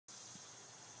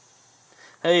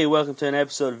Hey, welcome to an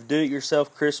episode of Do It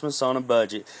Yourself Christmas on a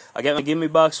Budget. I got my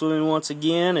Gemmy box with me once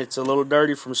again. It's a little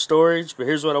dirty from storage, but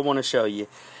here's what I want to show you.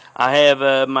 I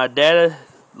have my data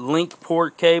link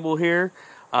port cable here.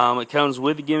 It comes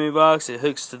with the Gemmy box. It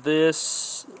hooks to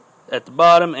this at the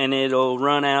bottom, and it'll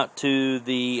run out to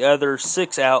the other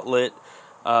 6 outlet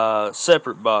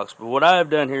separate box. But what I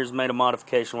have done here is made a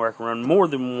modification where I can run more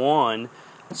than one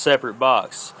separate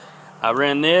box. I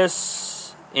ran this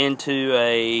into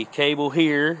a cable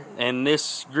here, and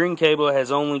this green cable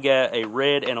has only got a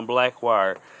red and a black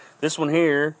wire. This one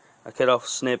here, I cut off a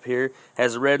snip here,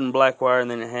 has a red and black wire, and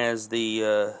then it has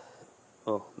the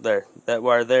that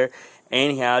wire there.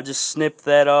 Anyhow, I just snipped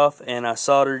that off and I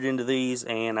soldered into these,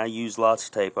 and I use lots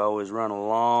of tape. I always run a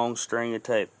long string of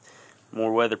tape,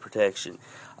 more weather protection.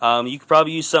 You could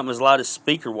probably use something as light as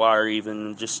speaker wire,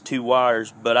 even just 2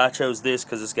 wires, but I chose this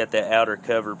because it's got that outer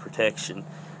cover protection.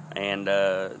 And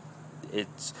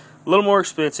it's a little more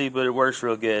expensive, but it works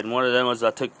real good. And one of them was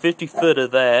I took 50 foot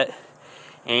of that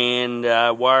and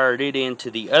I wired it into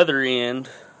the other end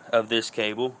of this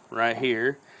cable right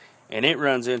here, and it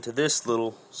runs into this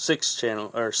little 6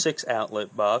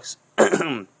 outlet box.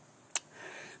 Then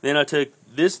I took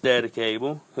this data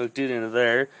cable, hooked it into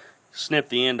there, snipped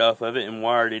the end off of it, and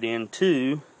wired it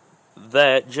into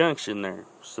that junction there.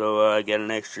 So I got an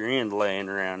extra end laying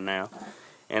around now.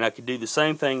 And I could do the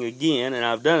same thing again, and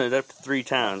I've done it up to 3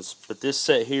 times. But this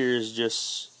set here is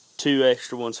just 2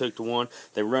 extra ones hooked to one.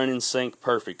 They run in sync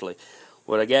perfectly.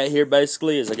 What I got here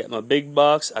basically is I got my big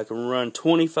box. I can run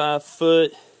 25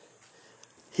 foot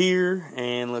here,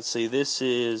 and let's see, this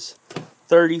is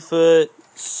 30 foot,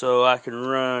 so I can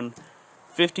run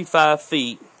 55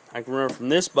 feet. I can run from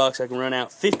this box, I can run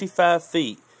out 55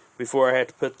 feet before I have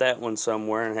to put that one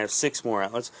somewhere and have 6 more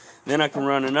outlets. Then I can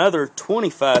run another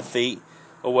 25 feet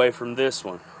away from this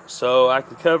one. So I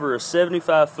can cover a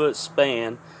 75-foot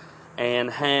span and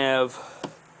have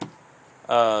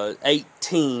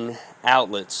 18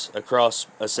 outlets across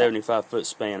a 75-foot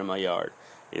span in my yard.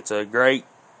 It's a great,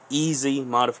 easy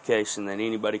modification that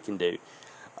anybody can do.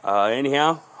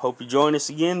 Anyhow, hope you join us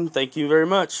again. Thank you very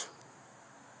much.